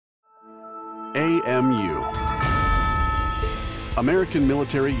AMU, American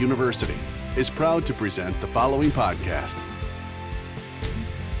Military University, is proud to present the following podcast.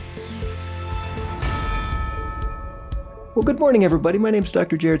 Well, good morning, everybody. My name is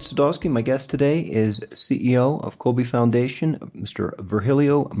Dr. Jared Sadowski. My guest today is CEO of Kolbe Foundation, Mr.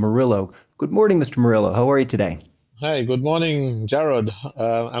 Virgilio Murillo. Good morning, Mr. Murillo. How are you today? Hi, good morning, Jared.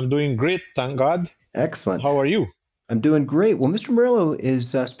 I'm doing great, thank God. Excellent. How are you? I'm doing great. Well, Mr. Murillo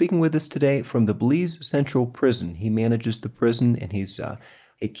is speaking with us today from the Belize Central Prison. He manages the prison, and he's a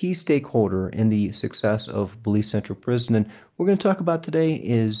key stakeholder in the success of Belize Central Prison. And what we're going to talk about today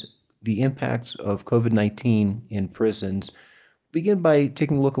is the impacts of COVID-19 in prisons. Begin by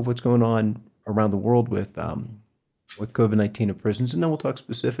taking a look at what's going on around the world with COVID-19 in prisons, and then we'll talk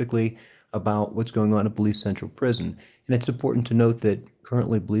specifically about what's going on at Belize Central Prison. And it's important to note that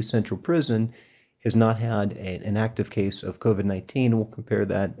currently Belize Central Prison has not had an active case of COVID-19, and we'll compare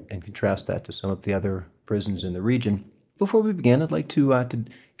that and contrast that to some of the other prisons in the region. Before we begin, I'd like to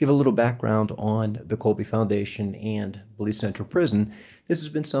give a little background on the Kolbe Foundation and Belize Central Prison. This has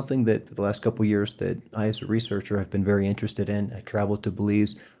been something that for the last couple of years that I, as a researcher, have been very interested in. I traveled to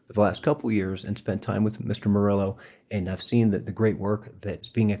Belize for the last couple of years and spent time with Mr. Murillo, and I've seen the great work that's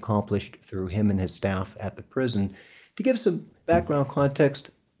being accomplished through him and his staff at the prison. To give some background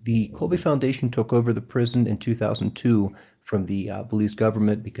context, the Kolbe Foundation took over the prison in 2002 from the Belize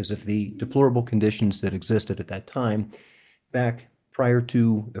government because of the deplorable conditions that existed at that time. Back prior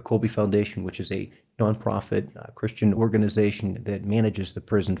to the Kolbe Foundation, which is a nonprofit Christian organization that manages the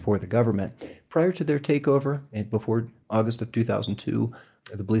prison for the government, prior to their takeover and before August of 2002,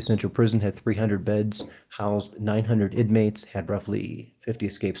 the Belize Central Prison had 300 beds, housed 900 inmates, had roughly 50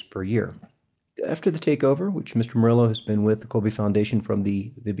 escapes per year. After the takeover, which Mr. Murillo has been with the Kolbe Foundation from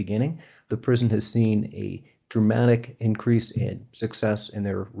the beginning, the prison has seen a dramatic increase in success in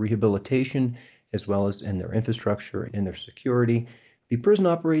their rehabilitation, as well as in their infrastructure and their security. The prison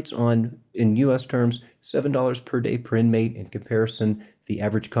operates on, in U.S. terms, $7 per day per inmate. In comparison, the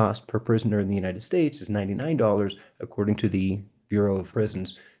average cost per prisoner in the United States is $99, according to the Bureau of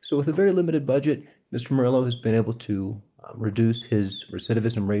Prisons. So with a very limited budget, Mr. Murillo has been able to reduce his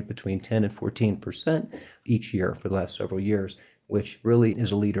recidivism rate between 10 and 14% each year for the last several years, which really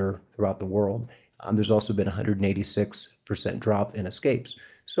is a leader throughout the world. There's also been a 186% drop in escapes.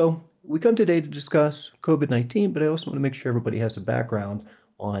 So we come today to discuss COVID-19, but I also want to make sure everybody has a background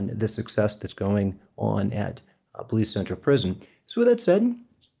on the success that's going on at Belize Central Prison. So with that said,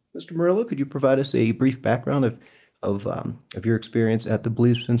 Mr. Murillo, could you provide us a brief background of your experience at the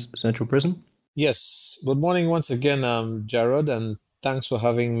Belize Central Prison? Yes. Good morning once again, Jared, and thanks for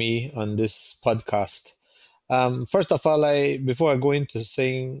having me on this podcast. First of all, before I go into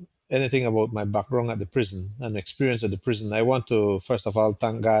saying anything about my background at the prison and experience at the prison, I want to first of all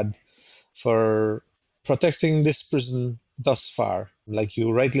thank God for protecting this prison thus far. Like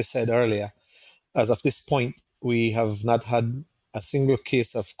you rightly said earlier, as of this point, we have not had a single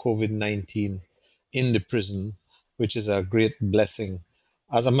case of COVID-19 in the prison, which is a great blessing.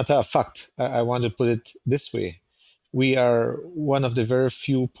 As a matter of fact, I want to put it this way. We are one of the very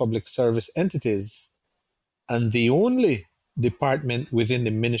few public service entities and the only department within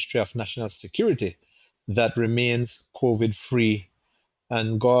the Ministry of National Security that remains COVID-free,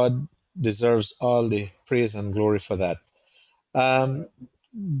 and God deserves all the praise and glory for that.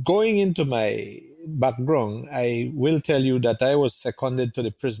 Going into my background, I will tell you that I was seconded to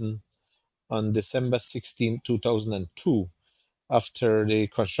the prison on December 16, 2002, after the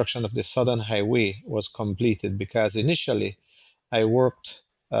construction of the Southern Highway was completed, because initially I worked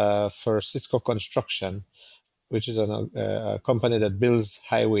for Cisco Construction, which is a company that builds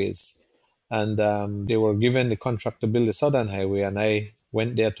highways. And they were given the contract to build the Southern Highway, and I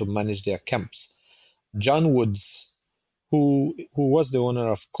went there to manage their camps. John Woods, who was the owner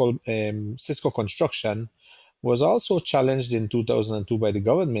of Cisco Construction, was also challenged in 2002 by the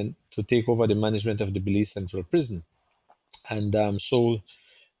government to take over the management of the Belize Central Prison. And so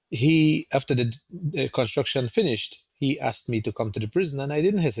he, after the construction finished, he asked me to come to the prison, and I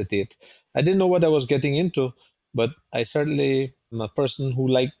didn't hesitate. I didn't know what I was getting into, but I certainly am a person who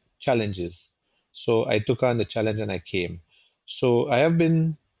liked challenges. So I took on the challenge and I came. So I have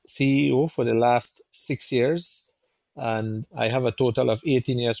been CEO for the last 6 years, and I have a total of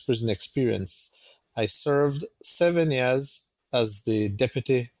 18 years prison experience. I served 7 years as the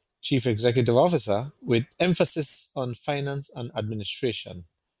Deputy Chief Executive Officer with emphasis on finance and administration.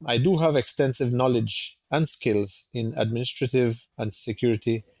 I do have extensive knowledge and skills in administrative and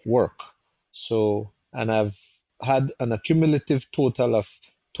security work. And I've had an accumulative total of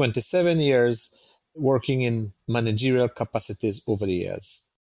 27 years working in managerial capacities over the years.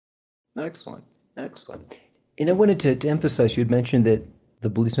 Excellent. Excellent. And I wanted to emphasize, you had mentioned that the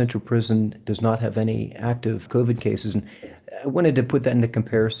Belize Central Prison does not have any active COVID cases. And I wanted to put that into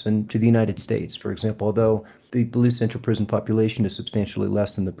comparison to the United States. For example, although the Belize Central Prison population is substantially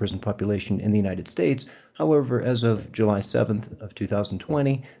less than the prison population in the United States, however, as of July 7th of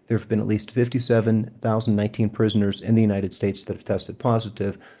 2020, there have been at least 57,019 prisoners in the United States that have tested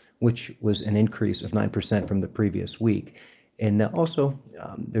positive, which was an increase of 9% from the previous week. And also,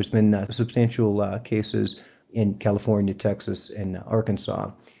 there's been substantial cases in California, Texas, and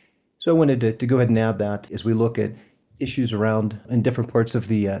Arkansas. So I wanted to go ahead and add that as we look at issues around in different parts of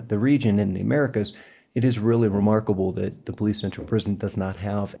the region in the Americas, it is really remarkable that the Belize Central Prison does not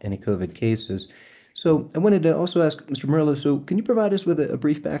have any COVID cases. So I wanted to also ask Mr. Murillo, so can you provide us with a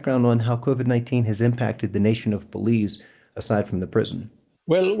brief background on how COVID-19 has impacted the nation of Belize aside from the prison?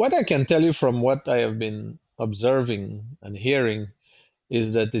 Well, what I can tell you from what I have been observing and hearing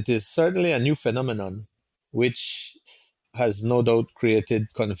is that it is certainly a new phenomenon, which has no doubt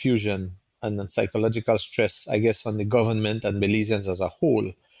created confusion and psychological stress, I guess, on the government and Belizeans as a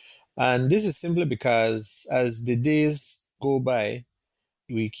whole. And this is simply because as the days go by,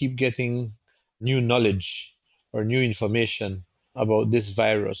 we keep getting new knowledge or new information about this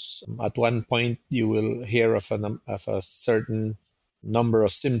virus. At one point, you will hear of a certain number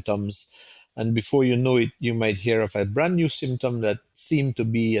of symptoms, and before you know it, you might hear of a brand new symptom that seem to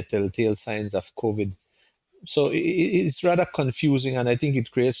be a telltale signs of COVID. So it's rather confusing, and I think it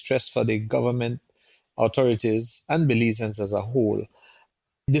creates stress for the government, authorities, and Belizeans as a whole.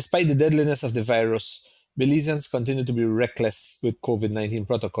 Despite the deadliness of the virus, Belizeans continue to be reckless with COVID-19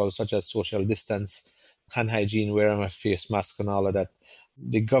 protocols such as social distance, hand hygiene, wearing a face mask, and all of that.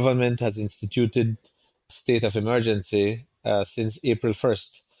 The government has instituted state of emergency since April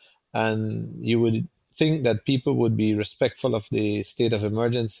 1st. And you would think that people would be respectful of the state of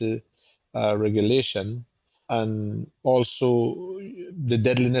emergency regulation and also the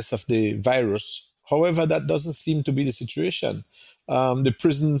deadliness of the virus. However, that doesn't seem to be the situation. The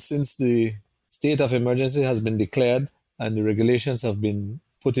prison, since the state of emergency has been declared and the regulations have been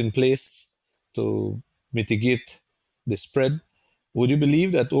put in place to mitigate the spread, would you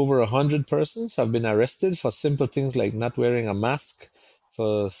believe that over 100 persons have been arrested for simple things like not wearing a mask,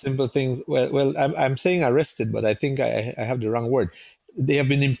 for simple things? I'm saying arrested, but I think I have the wrong word. They have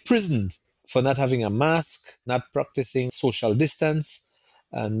been imprisoned for not having a mask, not practicing social distance,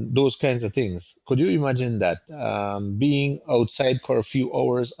 and those kinds of things. Could you imagine that? Being outside for a few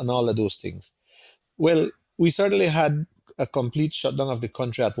hours and all of those things. Well, we certainly had a complete shutdown of the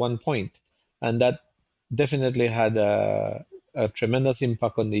country at one point, and that definitely had a tremendous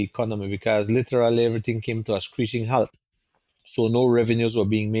impact on the economy because literally everything came to a screeching halt. So no revenues were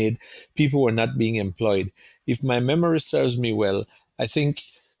being made. People were not being employed. If my memory serves me well, I think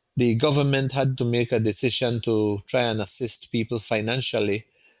the government had to make a decision to try and assist people financially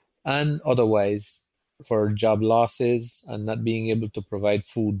and otherwise for job losses and not being able to provide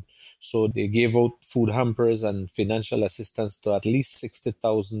food. So they gave out food hampers and financial assistance to at least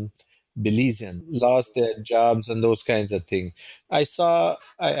 60,000 Belizean lost their jobs and those kinds of things. I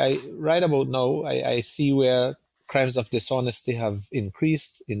right about now, I see where crimes of dishonesty have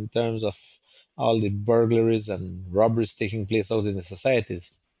increased in terms of all the burglaries and robberies taking place out in the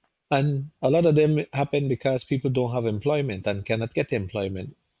societies. And a lot of them happen because people don't have employment and cannot get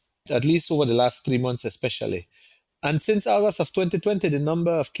employment, at least over the last 3 months especially. And since August of 2020, the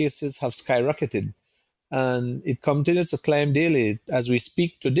number of cases have skyrocketed and it continues to climb daily. As we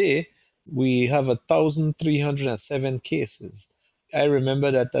speak today, we have 1,307 cases. I remember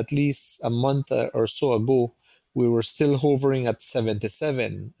that at least a month or so ago, we were still hovering at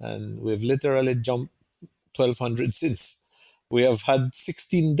 77, and we've literally jumped 1,200 since. We have had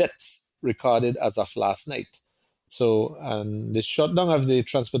 16 deaths recorded as of last night. So the shutdown of the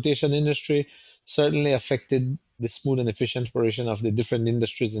transportation industry certainly affected the smooth and efficient operation of the different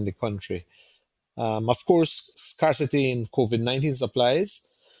industries in the country. Of course, scarcity in COVID-19 supplies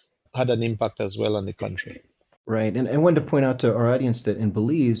had an impact as well on the country. Right. And I wanted to point out to our audience that in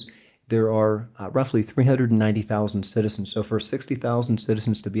Belize, there are roughly 390,000 citizens. So for 60,000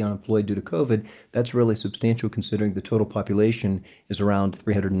 citizens to be unemployed due to COVID, that's really substantial considering the total population is around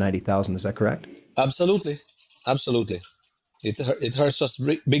 390,000. Is that correct? Absolutely. Absolutely. It hurts us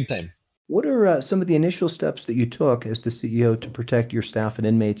big time. What are some of the initial steps that you took as the CEO to protect your staff and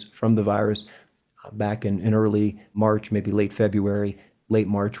inmates from the virus back in early March, maybe late February, late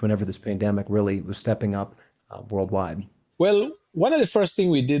March, whenever this pandemic really was stepping up worldwide? Well, one of the first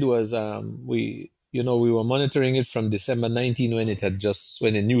things we did was we were monitoring it from December 19 when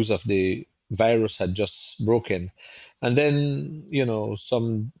the news of the virus had just broken. And then,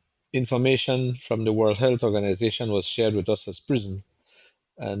 some information from the World Health Organization was shared with us as prison.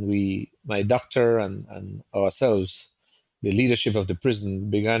 And my doctor and ourselves, the leadership of the prison,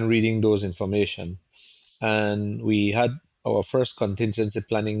 began reading those information. And we had our first contingency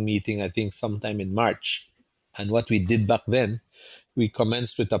planning meeting, I think sometime in March. And what we did back then, we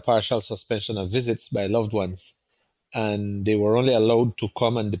commenced with a partial suspension of visits by loved ones. And they were only allowed to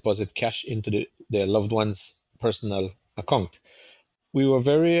come and deposit cash into their loved one's personal account. We were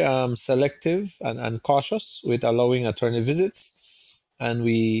very selective and cautious with allowing attorney visits. And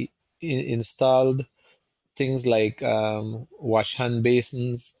we installed things like wash hand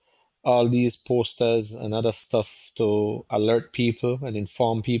basins, all these posters and other stuff to alert people and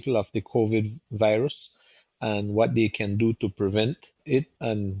inform people of the COVID virus and what they can do to prevent it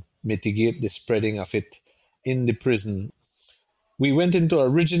and mitigate the spreading of it in the prison. We went into a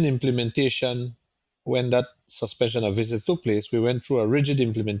rigid implementation when that suspension of visits took place. We went through a rigid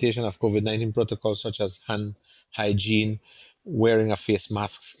implementation of COVID-19 protocols such as hand hygiene, wearing of face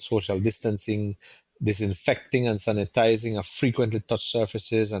masks, social distancing, disinfecting and sanitizing of frequently touched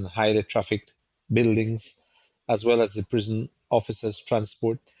surfaces and highly trafficked buildings, as well as the prison officers'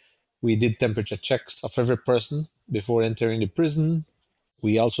 transport. We did temperature checks of every person before entering the prison.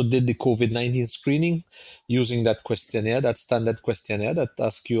 We also did the COVID-19 screening using that questionnaire, that standard questionnaire that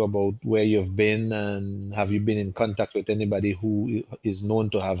asks you about where you've been and have you been in contact with anybody who is known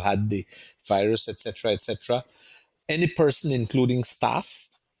to have had the virus, etc., etc. Any person, including staff,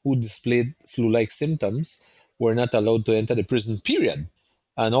 who displayed flu-like symptoms were not allowed to enter the prison, period.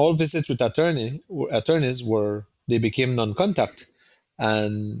 And all visits with attorneys became non-contact.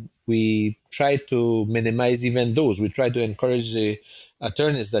 And we try to minimize even those. We try to encourage the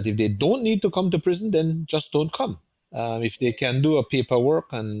attorneys that if they don't need to come to prison, then just don't come. If they can do a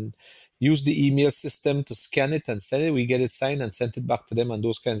paperwork and use the email system to scan it and send it, we get it signed and sent it back to them and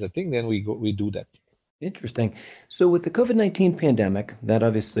those kinds of things, then we do that. Interesting. So with the COVID-19 pandemic, that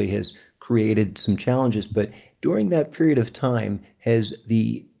obviously has created some challenges, but during that period of time,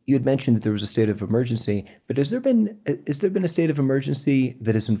 you had mentioned that there was a state of emergency, but has there been a state of emergency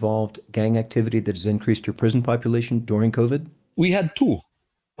that has involved gang activity that has increased your prison population during COVID? We had two,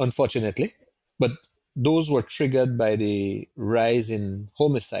 unfortunately, but those were triggered by the rise in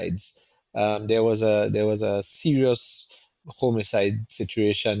homicides. There was a serious homicide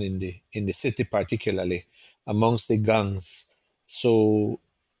situation in the city, particularly amongst the gangs. So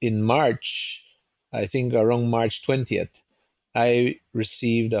in March, I think around March 20th, I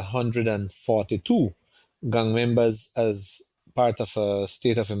received 142 gang members as part of a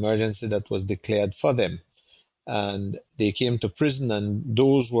state of emergency that was declared for them. And they came to prison and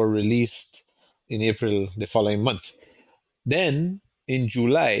those were released in April the following month. Then in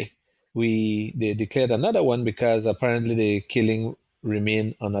July, they declared another one because apparently the killing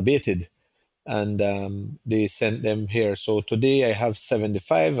remained unabated and they sent them here. So today I have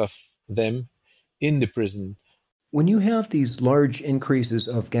 75 of them in the prison. When you have these large increases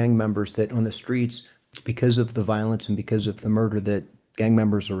of gang members that on the streets, it's because of the violence and because of the murder that gang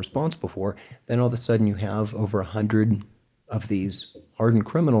members are responsible for, then all of a sudden you have over 100 of these hardened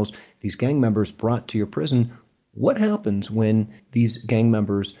criminals, these gang members brought to your prison. What happens when these gang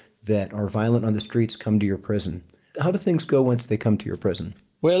members that are violent on the streets come to your prison? How do things go once they come to your prison?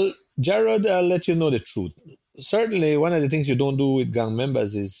 Well, Jared, I'll let you know the truth. Certainly, one of the things you don't do with gang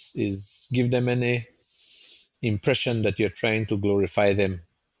members is give them any impression that you're trying to glorify them.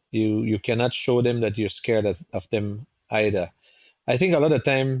 You cannot show them that you're scared of them either. I think a lot of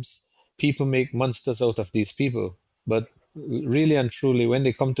times people make monsters out of these people, but really and truly, when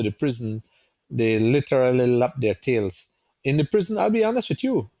they come to the prison, they literally lap their tails. In the prison, I'll be honest with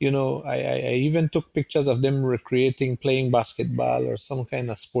you, I even took pictures of them recreating, playing basketball or some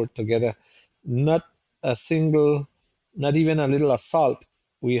kind of sport together. Not even a little assault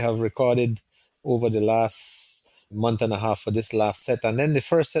we have recorded over the last month and a half for this last set. And then the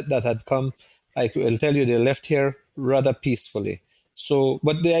first set that had come, I will tell you, they left here rather peacefully. So,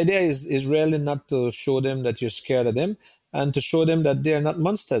 but the idea is really not to show them that you're scared of them and to show them that they're not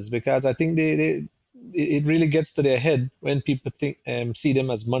monsters, because I think it really gets to their head when people see them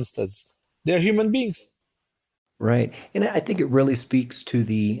as monsters. They're human beings. Right. And I think it really speaks to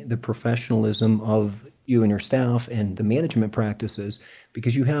the professionalism of you and your staff and the management practices,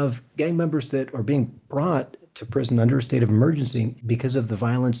 because you have gang members that are being brought to prison under a state of emergency because of the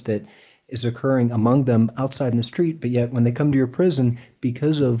violence that is occurring among them outside in the street. But yet when they come to your prison,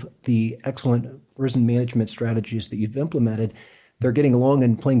 because of the excellent prison management strategies that you've implemented, they're getting along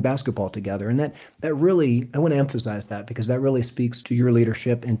and playing basketball together. And that really, I want to emphasize that, because that really speaks to your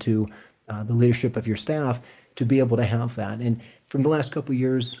leadership and to the leadership of your staff to be able to have that. And from the last couple of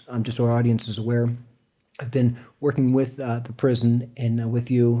years, just so our audience is aware, I've been working with the prison and with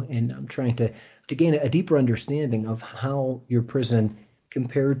you, and I'm trying to gain a deeper understanding of how your prison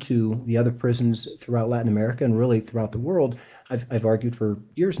compared to the other prisons throughout Latin America and really throughout the world. I've argued for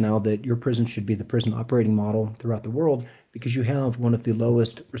years now that your prison should be the prison operating model throughout the world because you have one of the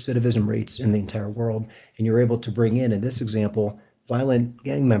lowest recidivism rates in the entire world, and you're able to bring in this example, violent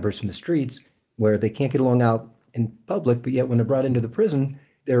gang members from the streets where they can't get along out in public, but yet when they're brought into the prison,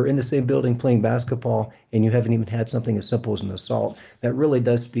 they're in the same building playing basketball, and you haven't even had something as simple as an assault. That really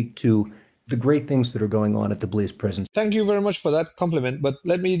does speak to the great things that are going on at the Belize prison. Thank you very much for that compliment, but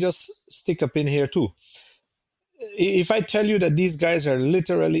let me just stick a pin here too. If I tell you that these guys are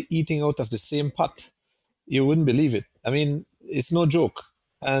literally eating out of the same pot, you wouldn't believe it. I mean, it's no joke.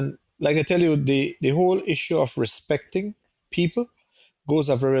 And like I tell you, the whole issue of respecting people goes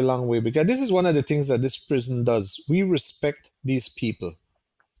a very long way, because this is one of the things that this prison does. We respect these people.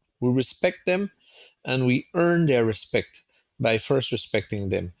 We respect them, and we earn their respect by first respecting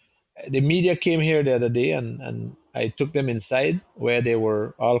them. The media came here the other day, and I took them inside where they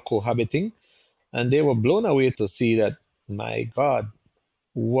were all cohabiting, and they were blown away to see that, my God,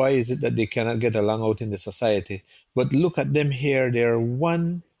 why is it that they cannot get along out in the society? But look at them here. They're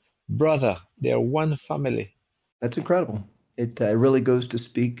one brother. They're one family. That's incredible. It really goes to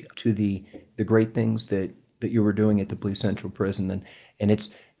speak to the great things that you were doing at the Belize Central Prison. And it's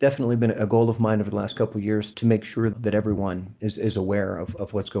definitely been a goal of mine over the last couple of years to make sure that everyone is aware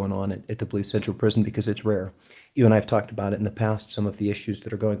of what's going on at the Belize Central Prison, because it's rare. You and I have talked about it in the past, some of the issues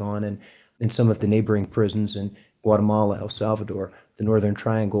that are going on in some of the neighboring prisons in Guatemala, El Salvador, the Northern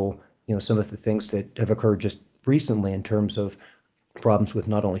Triangle, some of the things that have occurred just recently in terms of problems with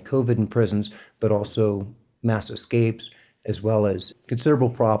not only COVID in prisons, but also mass escapes, as well as considerable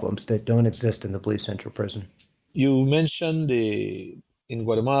problems that don't exist in the Belize Central Prison. You mentioned in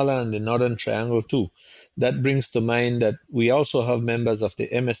Guatemala and the Northern Triangle too. That brings to mind that we also have members of the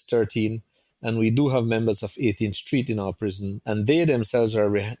MS-13, and we do have members of 18th Street in our prison, and they themselves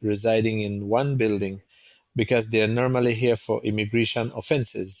are residing in one building because they are normally here for immigration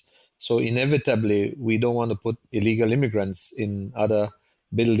offenses. So inevitably, we don't want to put illegal immigrants in other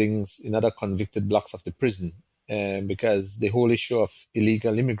buildings, in other convicted blocks of the prison, because the whole issue of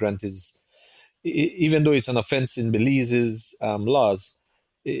illegal immigrant is, even though it's an offense in Belize's laws,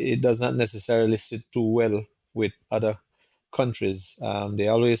 it does not necessarily sit too well with other countries. They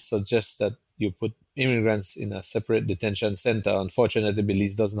always suggest that you put immigrants in a separate detention center. Unfortunately,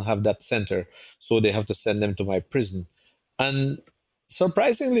 Belize doesn't have that center, so they have to send them to my prison. And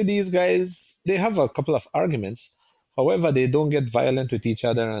surprisingly, these guys, they have a couple of arguments. However, they don't get violent with each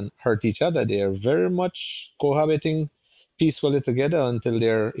other and hurt each other. They are very much cohabiting peacefully together until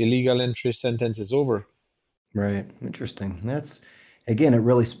their illegal entry sentence is over. Right. Interesting. That's, again, it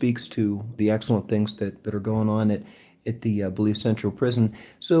really speaks to the excellent things that are going on at the Belize Central Prison.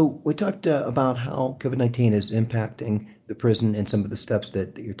 So we talked about how COVID-19 is impacting the prison and some of the steps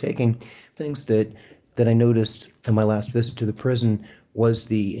that you're taking. Things that I noticed in my last visit to the prison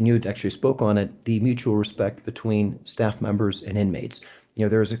was and you actually spoke on it, the mutual respect between staff members and inmates.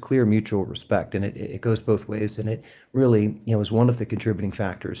 There's a clear mutual respect, and it goes both ways, and it really, is one of the contributing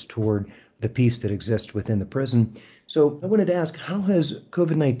factors toward the peace that exists within the prison. So I wanted to ask, how has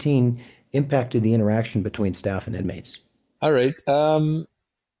COVID-19 impacted the interaction between staff and inmates? All right. I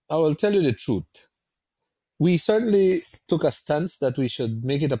will tell you the truth. We certainly took a stance that we should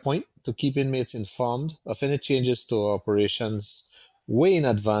make it a point to keep inmates informed of any changes to our operations way in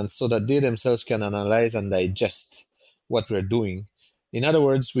advance so that they themselves can analyze and digest what we're doing. In other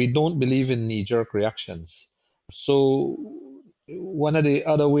words, we don't believe in knee-jerk reactions. So one of the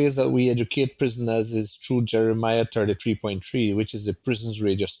other ways that we educate prisoners is through Jeremiah 33.3, which is the prison's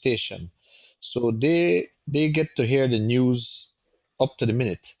radio station. So they get to hear the news up to the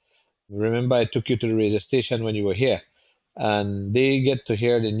minute. Remember, I took you to the radio station when you were here, and they get to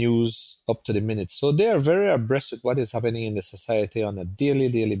hear the news up to the minute. So they are very abreast with what is happening in the society on a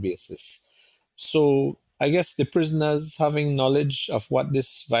daily basis. So I guess the prisoners having knowledge of what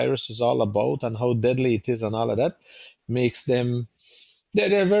this virus is all about and how deadly it is and all of that makes them,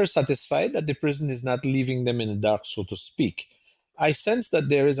 they're very satisfied that the prison is not leaving them in the dark, so to speak. I sense that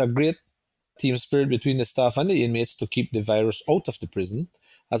there is a great team spirit between the staff and the inmates to keep the virus out of the prison.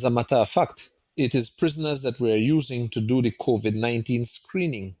 As a matter of fact, it is prisoners that we're using to do the COVID-19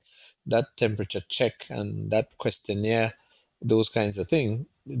 screening, that temperature check and that questionnaire, those kinds of things.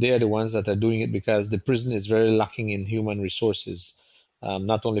 They are the ones that are doing it because the prison is very lacking in human resources,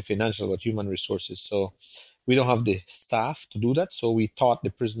 not only financial, but human resources. So we don't have the staff to do that. So we taught the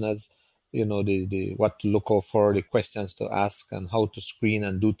prisoners the what to look out for, the questions to ask, and how to screen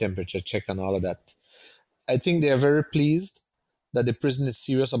and do temperature check and all of that. I think they are very pleased that the prison is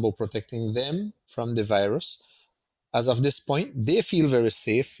serious about protecting them from the virus. As of this point, they feel very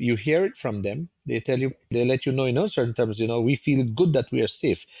safe. You hear it from them. They tell you, they let you know in certain terms, we feel good that we are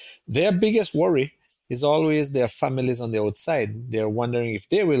safe. Their biggest worry is always their families on the outside. They're wondering if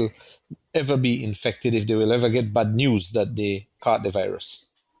they will ever be infected, if they will ever get bad news that they caught the virus.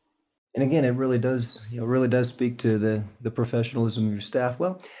 And again, it really does speak to the professionalism of your staff.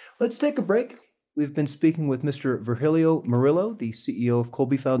 Well, let's take a break. We've been speaking with Mr. Virgilio Murillo, the CEO of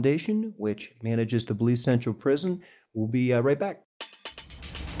Kolbe Foundation, which manages the Belize Central Prison. We'll be right back.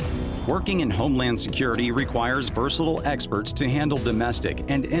 Working in Homeland Security requires versatile experts to handle domestic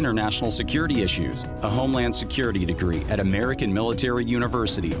and international security issues. A Homeland Security degree at American Military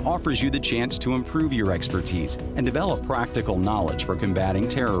University offers you the chance to improve your expertise and develop practical knowledge for combating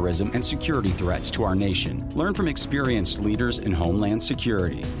terrorism and security threats to our nation. Learn from experienced leaders in Homeland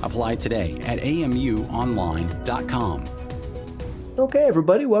Security. Apply today at amuonline.com. Okay,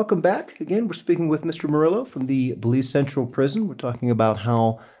 everybody, welcome back. Again, we're speaking with Mr. Murillo from the Belize Central Prison. We're talking about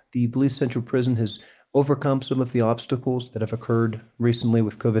how the Belize Central Prison has overcome some of the obstacles that have occurred recently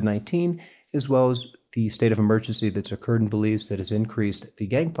with COVID-19, as well as the state of emergency that's occurred in Belize that has increased the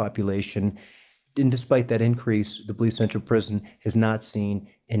gang population. And despite that increase, the Belize Central Prison has not seen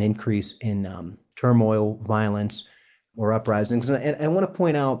an increase in turmoil, violence, or uprisings. And I want to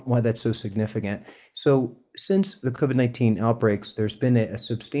point out why that's so significant. So since the COVID-19 outbreaks, there's been a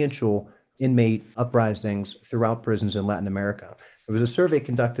substantial inmate uprisings throughout prisons in Latin America. There was a survey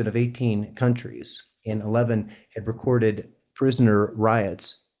conducted of 18 countries, and 11 had recorded prisoner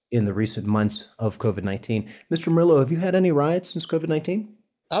riots in the recent months of COVID-19. Mr. Murillo, have you had any riots since COVID-19?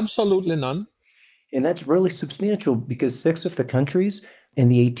 Absolutely none. And that's really substantial because 6 of the countries in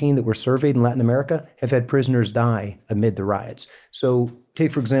the 18 that were surveyed in Latin America have had prisoners die amid the riots. So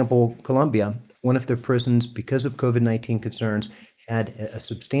take, for example, Colombia. One of their prisons, because of COVID-19 concerns, had a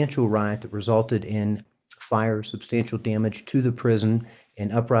substantial riot that resulted in fire, substantial damage to the prison,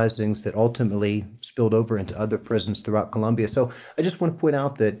 and uprisings that ultimately spilled over into other prisons throughout Colombia. So I just want to point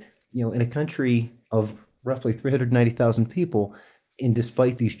out that, in a country of roughly 390,000 people, and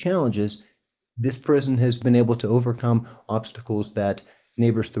despite these challenges, this prison has been able to overcome obstacles that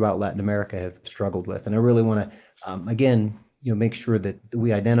neighbors throughout Latin America have struggled with. And I really want to, again, make sure that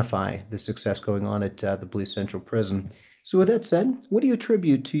we identify the success going on at the Belize Central Prison. So with that said, what do you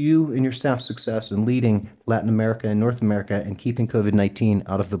attribute to you and your staff's success in leading Latin America and North America and keeping COVID-19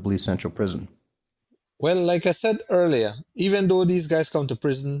 out of the Belize Central Prison? Well, like I said earlier, even though these guys come to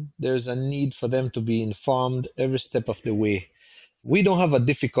prison, there's a need for them to be informed every step of the way. We don't have a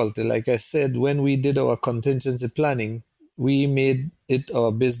difficulty. Like I said, when we did our contingency planning, we made it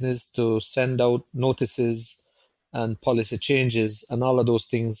our business to send out notices and policy changes and all of those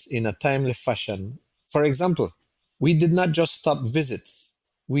things in a timely fashion. For example, we did not just stop visits.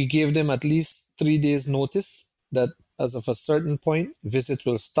 We gave them at least 3 days notice that as of a certain point, visits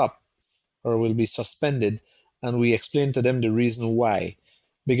will stop or will be suspended. And we explained to them the reason why.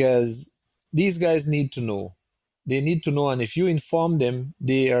 Because these guys need to know. They need to know, and if you inform them,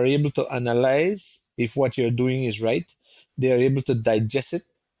 they are able to analyze if what you're doing is right. They are able to digest it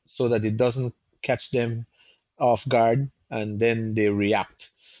so that it doesn't catch them off guard and then they react.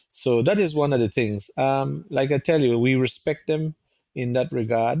 So that is one of the things. Like I tell you, we respect them in that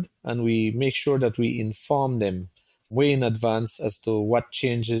regard, and we make sure that we inform them way in advance as to what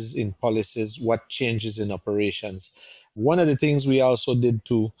changes in policies, what changes in operations. One of the things we also did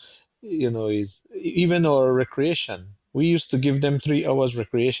too, is even our recreation. We used to give them 3 hours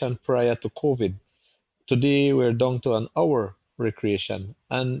recreation prior to COVID. Today, we're down to an hour recreation.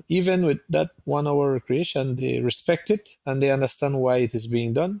 And even with that 1 hour recreation, they respect it and they understand why it is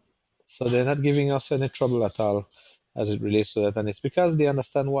being done. So they're not giving us any trouble at all as it relates to that. And it's because they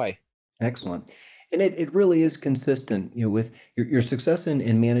understand why. Excellent. And it really is consistent, with your success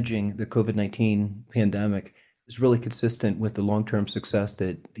in managing the COVID-19 pandemic is really consistent with the long-term success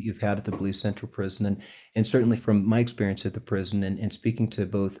that you've had at the Belize Central Prison. And certainly from my experience at the prison and speaking to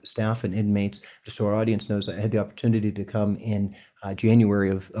both staff and inmates, just so our audience knows, I had the opportunity to come in January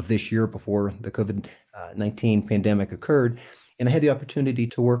of this year before the COVID-19 pandemic occurred. And I had the opportunity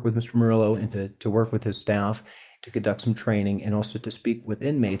to work with Mr. Murillo and to work with his staff to conduct some training and also to speak with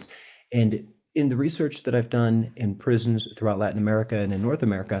inmates. And in the research that I've done in prisons throughout Latin America and in North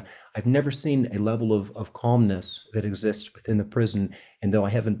America, I've never seen a level of calmness that exists within the prison. And though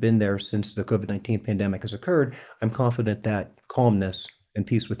I haven't been there since the COVID-19 pandemic has occurred, I'm confident that calmness and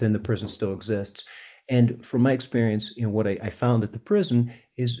peace within the prison still exists. And from my experience, what I found at the prison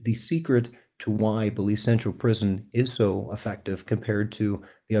is the secret to why Belize Central Prison is so effective compared to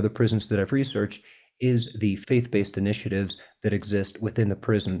the other prisons that I've researched is the faith-based initiatives that exist within the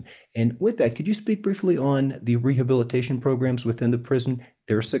prison. And with that, could you speak briefly on the rehabilitation programs within the prison,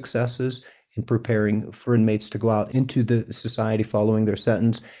 their successes in preparing for inmates to go out into the society following their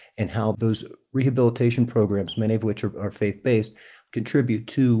sentence, and how those rehabilitation programs, many of which are faith-based, contribute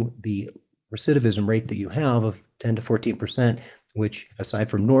to the recidivism rate that you have of 10 to 14%, which, aside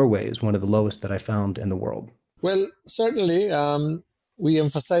from Norway, is one of the lowest that I found in the world? Well, certainly, we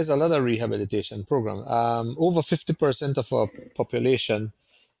emphasize a lot of rehabilitation program. Over 50% of our population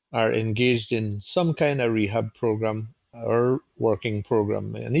are engaged in some kind of rehab program or working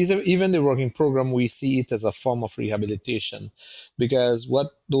program. And even the working program, we see it as a form of rehabilitation, because what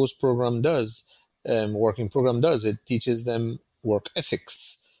those working program does, it teaches them work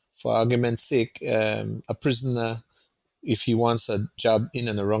ethics. For argument's sake, a prisoner, if he wants a job in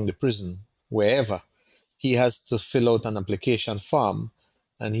and around the prison, wherever, he has to fill out an application form,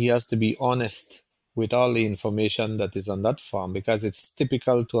 and he has to be honest with all the information that is on that form, because it's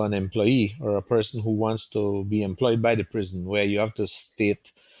typical to an employee or a person who wants to be employed by the prison, where you have to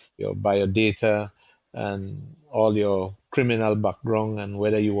state your biodata and all your criminal background and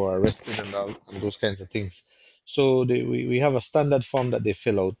whether you were arrested and those kinds of things. So we have a standard form that they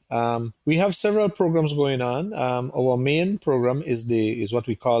fill out. We have several programs going on. Our main program is what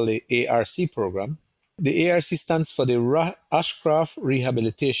we call the ARC program. The ARC stands for the Ashcroft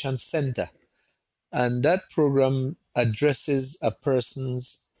Rehabilitation Center. And that program addresses a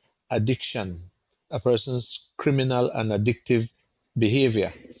person's addiction, a person's criminal and addictive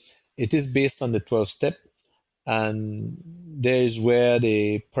behavior. It is based on the 12-step, and there is where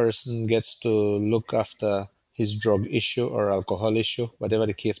the person gets to look after his drug issue or alcohol issue, whatever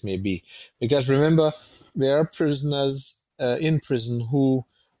the case may be. Because remember, there are prisoners in prison who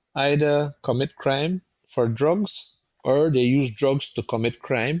either commit crime for drugs or they use drugs to commit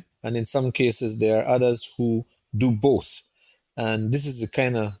crime. And in some cases, there are others who do both. And this is the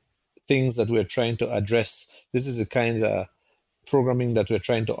kind of things that we're trying to address. This is the kind of programming that we're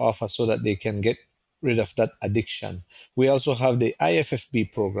trying to offer so that they can get rid of that addiction. We also have the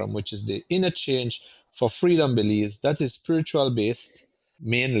IFFB program, which is the Interchange for Freedom Belize. That is spiritual based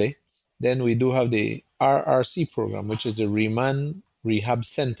mainly. Then we do have the RRC program, which is the Remand Rehab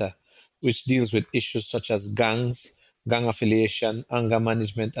Center, which deals with issues such as gangs, gang affiliation, anger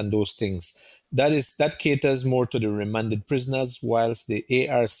management, and those things. That caters more to the remanded prisoners, whilst the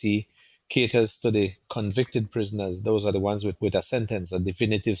ARC caters to the convicted prisoners. Those are the ones with a sentence, a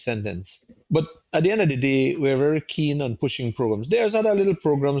definitive sentence. But at the end of the day, we're very keen on pushing programs. There's other little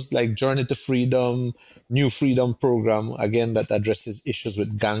programs like Journey to Freedom, New Freedom program, again, that addresses issues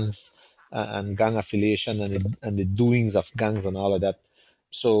with gangs and gang affiliation and the doings of gangs and all of that.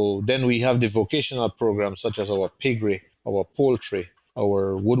 So then we have the vocational programs such as our piggery, our poultry,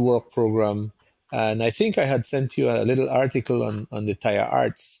 our woodwork program. And I think I had sent you a little article on the tire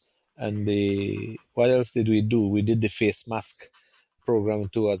arts. And what else did we do? We did the face mask program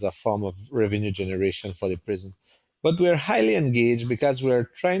too, as a form of revenue generation for the prison. But we're highly engaged because we're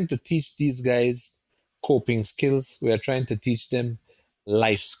trying to teach these guys coping skills. We are trying to teach them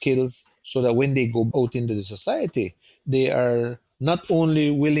life skills so that when they go out into the society, they are not only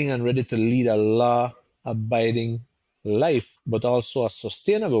willing and ready to lead a law-abiding life, but also a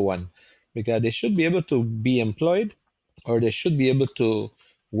sustainable one, because they should be able to be employed, or they should be able to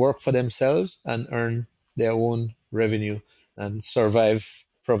work for themselves and earn their own revenue and survive,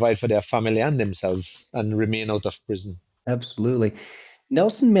 provide for their family and themselves, and remain out of prison. Absolutely.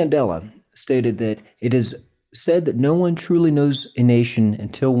 Nelson Mandela stated that it is said that no one truly knows a nation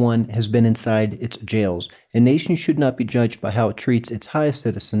until one has been inside its jails. A nation should not be judged by how it treats its highest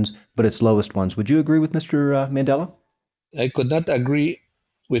citizens, but its lowest ones. Would you agree with Mr. Mandela? I could not agree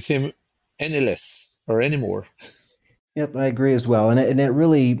with him any less or any more. Yep, I agree as well. And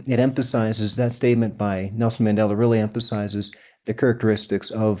it emphasizes, that statement by Nelson Mandela really emphasizes the characteristics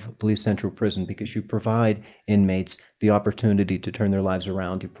of Belize Central Prison, because you provide inmates the opportunity to turn their lives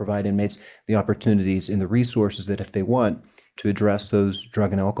around. You provide inmates the opportunities and the resources that, if they want, to address those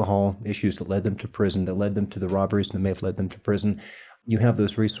drug and alcohol issues that led them to prison, that led them to the robberies that may have led them to prison. You have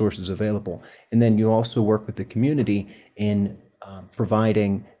those resources available. And then you also work with the community in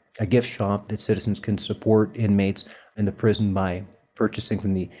providing a gift shop that citizens can support inmates in the prison by purchasing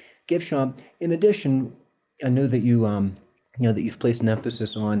from the gift shop. In addition, I know that that you've placed an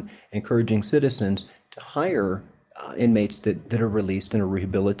emphasis on encouraging citizens to hire inmates that are released and are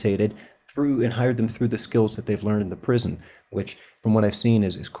rehabilitated and hire them through the skills that they've learned in the prison, which, from what I've seen,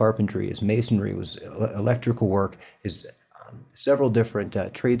 is carpentry, is masonry, was electrical work, is several different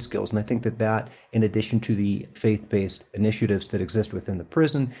trade skills. And I think that, in addition to the faith-based initiatives that exist within the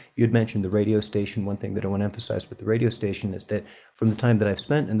prison, you had mentioned the radio station. One thing that I want to emphasize with the radio station is that from the time that I've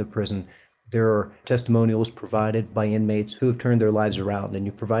spent in the prison, there are testimonials provided by inmates who have turned their lives around, and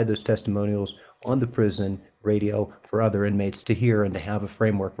you provide those testimonials on the prison radio for other inmates to hear and to have a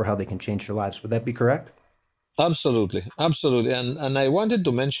framework for how they can change their lives. Would that be correct? Absolutely. Absolutely. And I wanted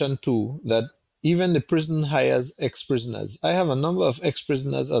to mention too that even the prison hires ex-prisoners. I have a number of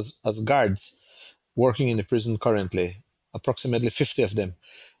ex-prisoners as guards working in the prison currently, approximately 50 of them.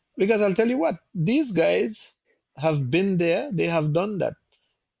 Because I'll tell you what, these guys have been there, they have done that.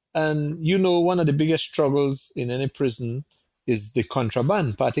 And one of the biggest struggles in any prison is the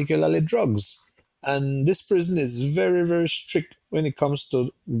contraband, particularly drugs. And this prison is very, very strict when it comes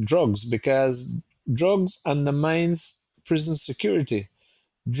to drugs because drugs undermines prison security.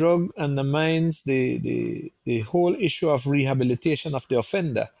 Drug undermines the whole issue of rehabilitation of the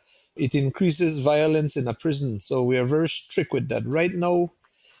offender. It increases violence in a prison. So we are very strict with that. Right now,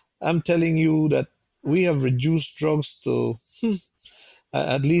 I'm telling you that we have reduced drugs to,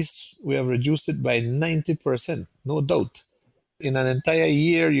 at least we have reduced it by 90%, no doubt. In an entire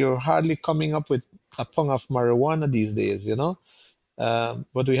year, you're hardly coming up with a pound of marijuana these days,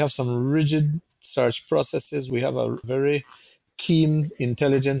 But we have some rigid search processes. We have a very keen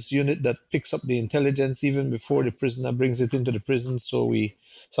intelligence unit that picks up the intelligence even before the prisoner brings it into the prison. So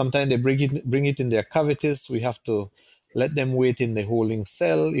sometimes they bring it in their cavities. We have to let them wait in the holding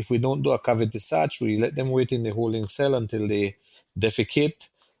cell. If we don't do a cavity search, we let them wait in the holding cell until they defecate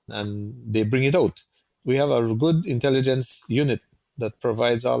and they bring it out. We have a good intelligence unit that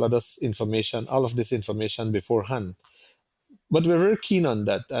provides all of this information beforehand. But we're very keen on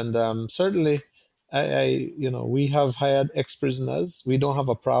that. And certainly, we have hired ex-prisoners. We don't have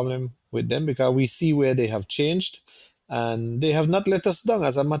a problem with them because we see where they have changed and they have not let us down.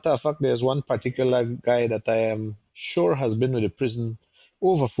 As a matter of fact, there's one particular guy that I am sure has been with the prison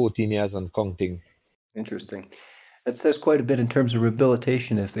over 14 years and counting. Interesting. That says quite a bit in terms of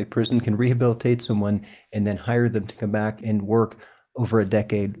rehabilitation. If a prison can rehabilitate someone and then hire them to come back and work over a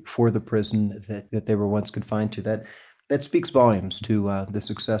decade for the prison that they were once confined to, that speaks volumes to the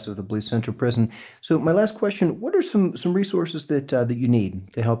success of the Belize Central Prison. So my last question, what are some resources that you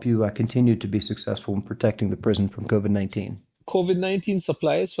need to help you continue to be successful in protecting the prison from COVID-19? COVID-19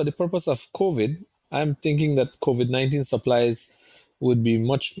 supplies for the purpose of COVID. I'm thinking that COVID-19 supplies would be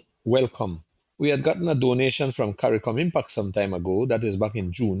much welcome. We had gotten a donation from CARICOM Impact some time ago. That is back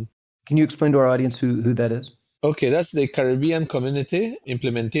in June. Can you explain to our audience who that is? Okay, that's the Caribbean Community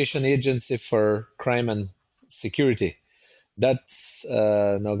Implementation Agency for Crime and Security. That's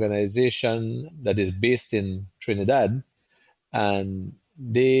an organization that is based in Trinidad, and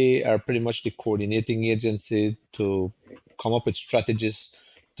they are pretty much the coordinating agency to come up with strategies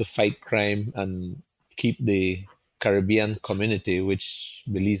to fight crime and keep the Caribbean community, which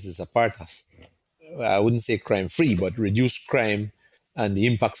Belize is a part of. I wouldn't say crime-free, but reduce crime and the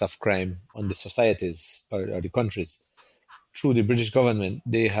impacts of crime on the societies or the countries. Through the British government,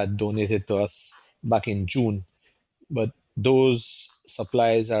 they had donated to us back in June, but those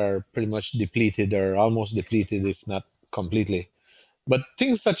supplies are pretty much depleted or almost depleted, if not completely. But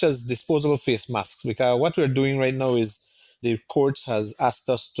things such as disposable face masks, because what we're doing right now is the courts has asked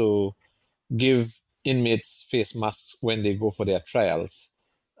us to give inmates face masks when they go for their trials,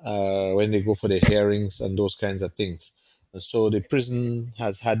 when they go for their hearings and those kinds of things. So the prison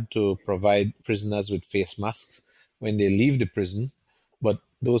has had to provide prisoners with face masks when they leave the prison, but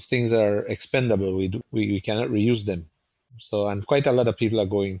those things are expendable. We cannot reuse them. So, and quite a lot of people are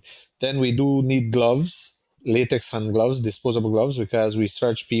going. Then we do need gloves, latex hand gloves, disposable gloves, because we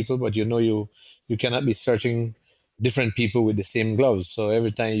search people, but you cannot be searching different people with the same gloves. So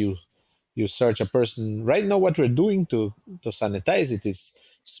every time you search a person, right now what we're doing to sanitize it is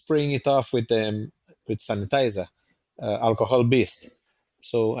spraying it off with sanitizer, alcohol based.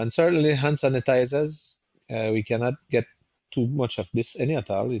 So, and certainly hand sanitizers, we cannot get too much of this any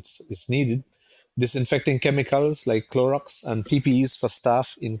at all. It's needed. Disinfecting chemicals like Clorox and PPEs for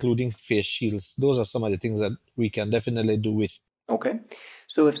staff, including face shields. Those are some of the things that we can definitely do with. Okay.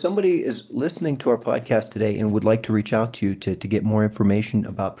 So if somebody is listening to our podcast today and would like to reach out to you to get more information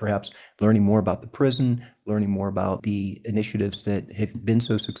about perhaps learning more about the prison, learning more about the initiatives that have been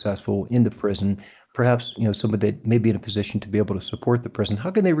so successful in the prison, perhaps somebody that may be in a position to be able to support the prison, how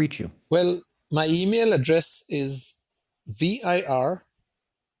can they reach you? Well, my email address is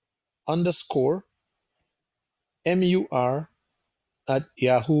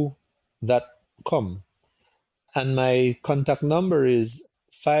vir_mur@yahoo.com. And my contact number is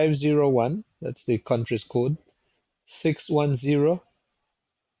 501, that's the country's code, 610-0878.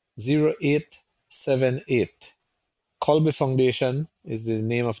 Kolbe Foundation is the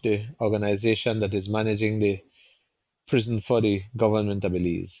name of the organization that is managing the prison for the government of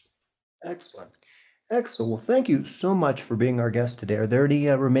Belize. Excellent. Excellent. Well, thank you so much for being our guest today. Are there any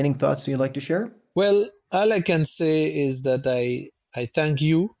remaining thoughts you'd like to share? Well, all I can say is that I thank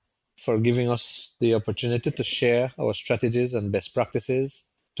you for giving us the opportunity to share our strategies and best practices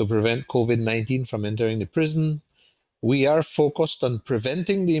to prevent COVID-19 from entering the prison. We are focused on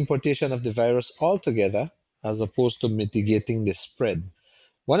preventing the importation of the virus altogether, as opposed to mitigating the spread.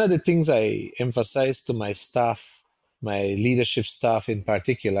 One of the things I emphasize to my staff, my leadership staff in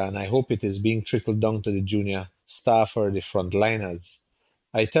particular, and I hope it is being trickled down to the junior staff or the frontliners,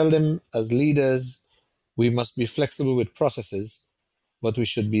 I tell them as leaders, we must be flexible with processes, but we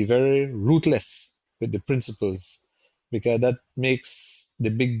should be very ruthless with the principles, because that makes the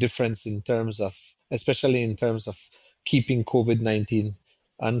big difference especially in terms of keeping COVID-19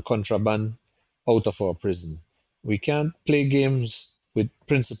 and contraband out of our prison. We can't play games with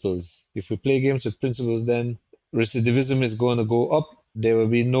principles. If we play games with principles, then recidivism is going to go up. There will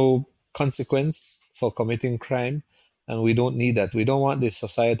be no consequence for committing crime, and we don't need that. We don't want the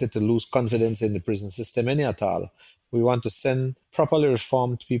society to lose confidence in the prison system any at all. We want to send properly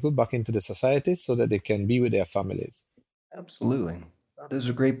reformed people back into the society so that they can be with their families. Absolutely. Those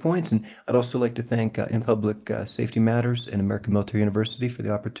are great points. And I'd also like to thank In Public Safety Matters and American Military University for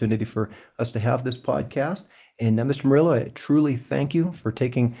the opportunity for us to have this podcast. And Mr. Murillo, I truly thank you for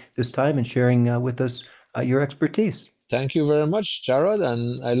taking this time and sharing with us your expertise. Thank you very much, Jared.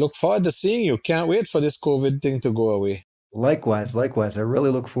 And I look forward to seeing you. Can't wait for this COVID thing to go away. Likewise. I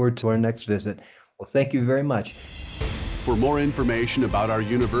really look forward to our next visit. Well, thank you very much. For more information about our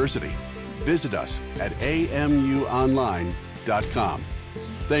university, visit us at amuonline.com.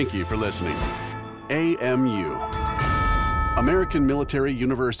 Thank you for listening. AMU, American Military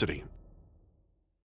University.